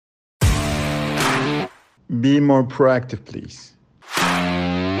Be more proactive, please.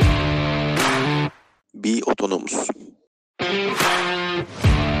 Be autonomous.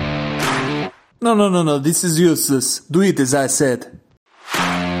 No, this is useless. Do it as I said.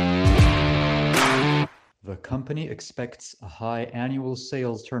 The company expects a high annual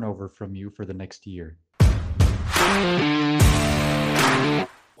sales turnover from you for the next year.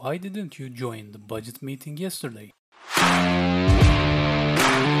 Why didn't you join the budget meeting yesterday?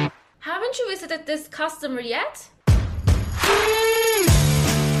 Haven't you visited this customer yet?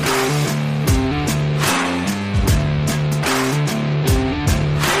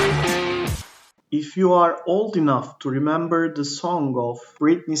 If you are old enough to remember the song of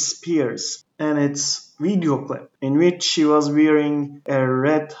Britney Spears and its video clip in which she was wearing a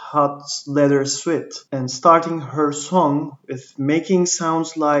red hot leather suit and starting her song with making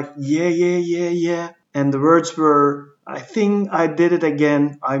sounds like yeah yeah yeah yeah, and the words were I think I did it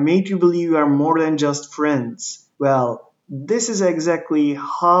again, I made you believe we are more than just friends. Well, this is exactly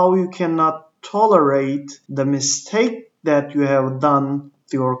how you cannot tolerate the mistake that you have done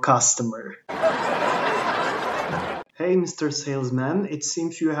to your customer. Hey, Mr. Salesman, it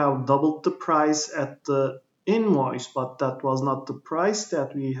seems you have doubled the price at the invoice, but that was not the price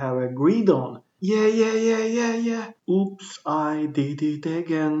that we have agreed on. Yeah. Oops, I did it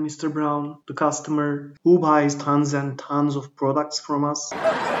again, Mr. Brown, the customer who buys tons and tons of products from us.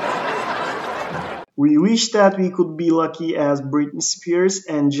 We wish that we could be lucky as Britney Spears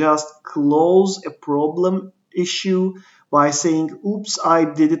and just close a problem issue by saying, oops, I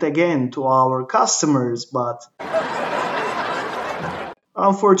did it again to our customers, but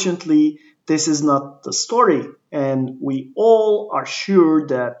unfortunately, this is not the story, and we all are sure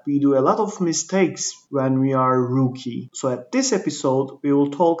that we do a lot of mistakes when we are rookie. So at this episode, we will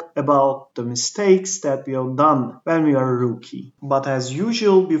talk about the mistakes that we have done when we are rookie. But as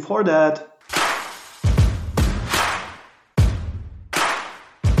usual, before that,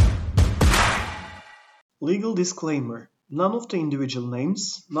 legal disclaimer. None of the individual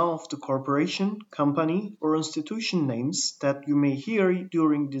names, none of the corporation, company, or institution names that you may hear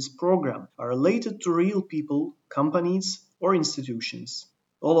during this program are related to real people, companies, or institutions.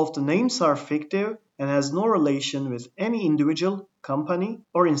 All of the names are fictive and has no relation with any individual, company,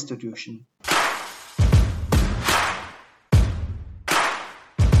 or institution.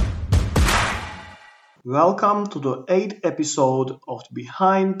 Welcome to the 8th episode of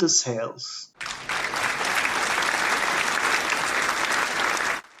Behind the Sales.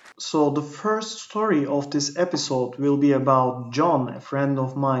 So the first story of this episode will be about John, a friend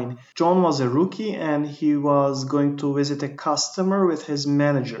of mine. John was a rookie and he was going to visit a customer with his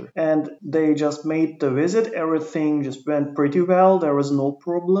manager. And they just made the visit. Everything just went pretty well. There was no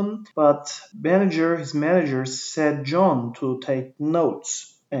problem. But his manager said John to take notes.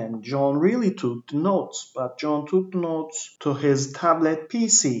 And John really took the notes, but John took the notes to his tablet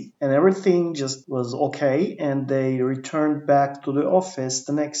PC and everything just was okay, and they returned back to the office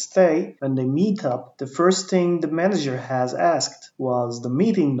the next day. When they meet up, the first thing the manager has asked was the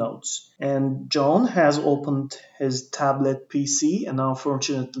meeting notes, and John has opened his tablet PC and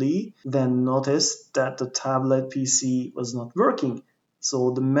unfortunately then noticed that the tablet PC was not working.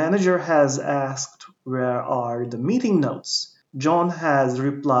 So the manager has asked, where are the meeting notes? John has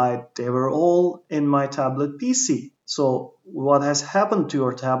replied, they were all in my tablet PC. So what has happened to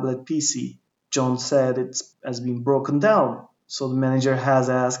your tablet PC? John said it has been broken down. So the manager has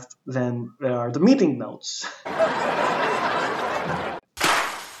asked, then where are the meeting notes?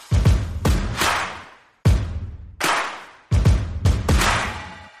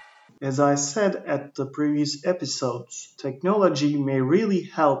 As I said at the previous episodes, technology may really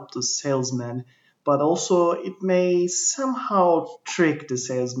help the salesman, but also it may somehow trick the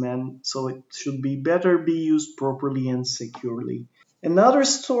salesman, so it should be better be used properly and securely. Another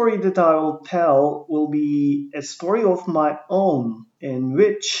story that I will tell will be a story of my own, in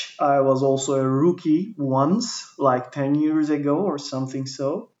which I was also a rookie once, like 10 years ago or something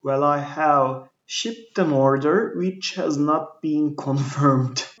so. Well, I have shipped an order which has not been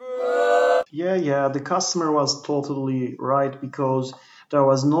confirmed. Yeah, the customer was totally right because there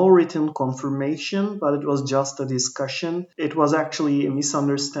was no written confirmation, but it was just a discussion. It was actually a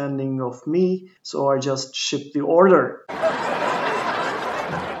misunderstanding of me, so I just shipped the order.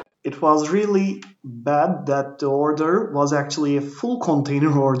 It was really bad that the order was actually a full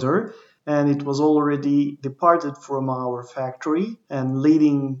container order and it was already departed from our factory and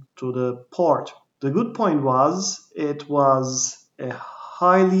leading to the port. The good point was it was a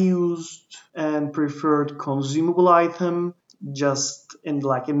highly used and preferred consumable item, just in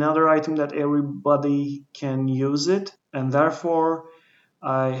like another item that everybody can use it, and therefore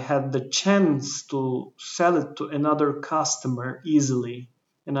I had the chance to sell it to another customer easily.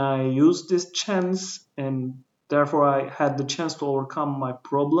 And I used this chance, and therefore I had the chance to overcome my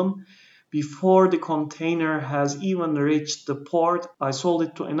problem. Before the container has even reached the port, I sold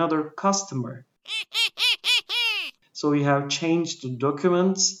it to another customer. So we have changed the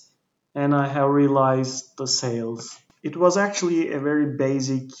documents, and I have realized the sales. It was actually a very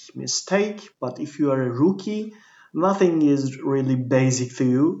basic mistake, but if you are a rookie, nothing is really basic to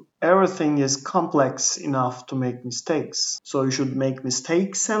you. Everything is complex enough to make mistakes. So you should make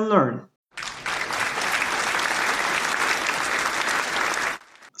mistakes and learn.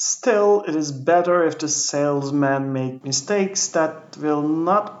 Still, it is better if the salesman make mistakes that will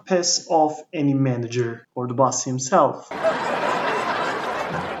not piss off any manager or the boss himself.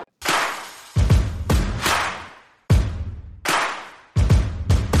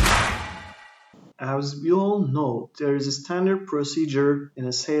 As we all know, there is a standard procedure in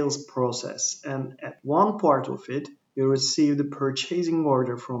a sales process, and at one part of it, you receive the purchasing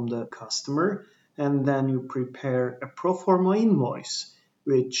order from the customer, and then you prepare a pro forma invoice,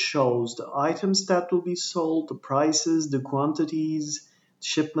 which shows the items that will be sold, the prices, the quantities,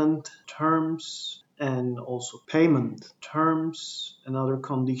 shipment terms, and also payment terms and other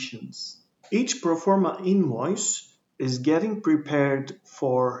conditions. Each pro forma invoice is getting prepared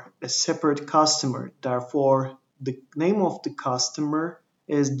for a separate customer. Therefore, the name of the customer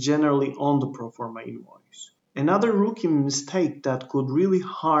is generally on the pro forma invoice. Another rookie mistake that could really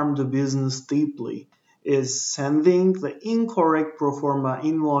harm the business deeply is sending the incorrect pro forma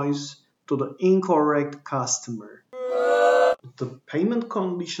invoice to the incorrect customer. The payment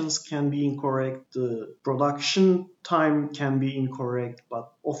conditions can be incorrect, the production time can be incorrect,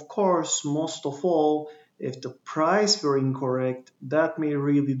 but of course, most of all, if the price were incorrect, that may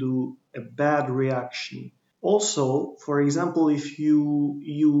really do a bad reaction. Also, for example, if you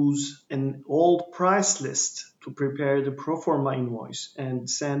use an old price list to prepare the pro forma invoice and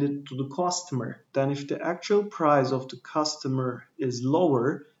send it to the customer, then if the actual price of the customer is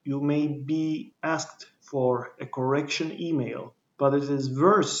lower, you may be asked for a correction email. But it is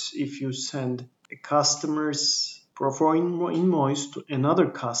worse if you send a customer's pro forma invoice to another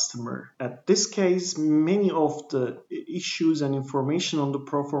customer. At this case, many of the issues and information on the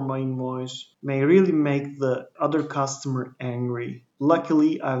pro forma invoice may really make the other customer angry.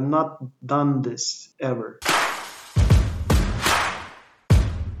 Luckily, I've not done this ever.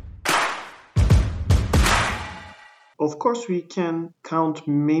 Of course, we can count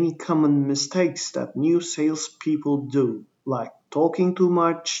many common mistakes that new salespeople do, like talking too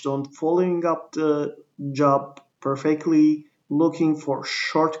much, don't following up the job perfectly, looking for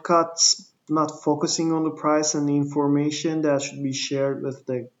shortcuts, not focusing on the price and the information that should be shared with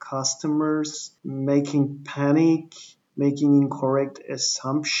the customers, making panic, making incorrect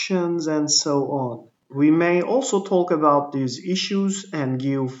assumptions, and so on. We may also talk about these issues and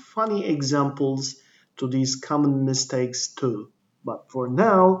give funny examples to these common mistakes too. But for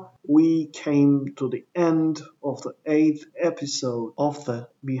now, we came to the end of the 8th episode of the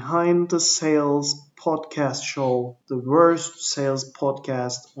Behind the Sales podcast show, the worst sales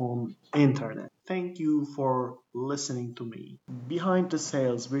podcast on internet. Thank you for listening to me. Behind the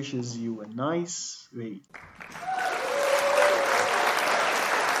Sales wishes you a nice week.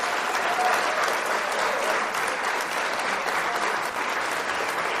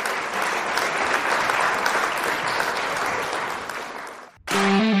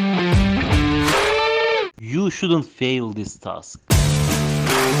 You shouldn't fail this task.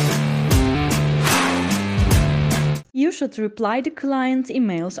 You should reply to client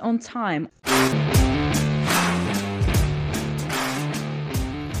emails on time.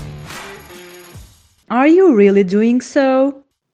 Are you really doing so?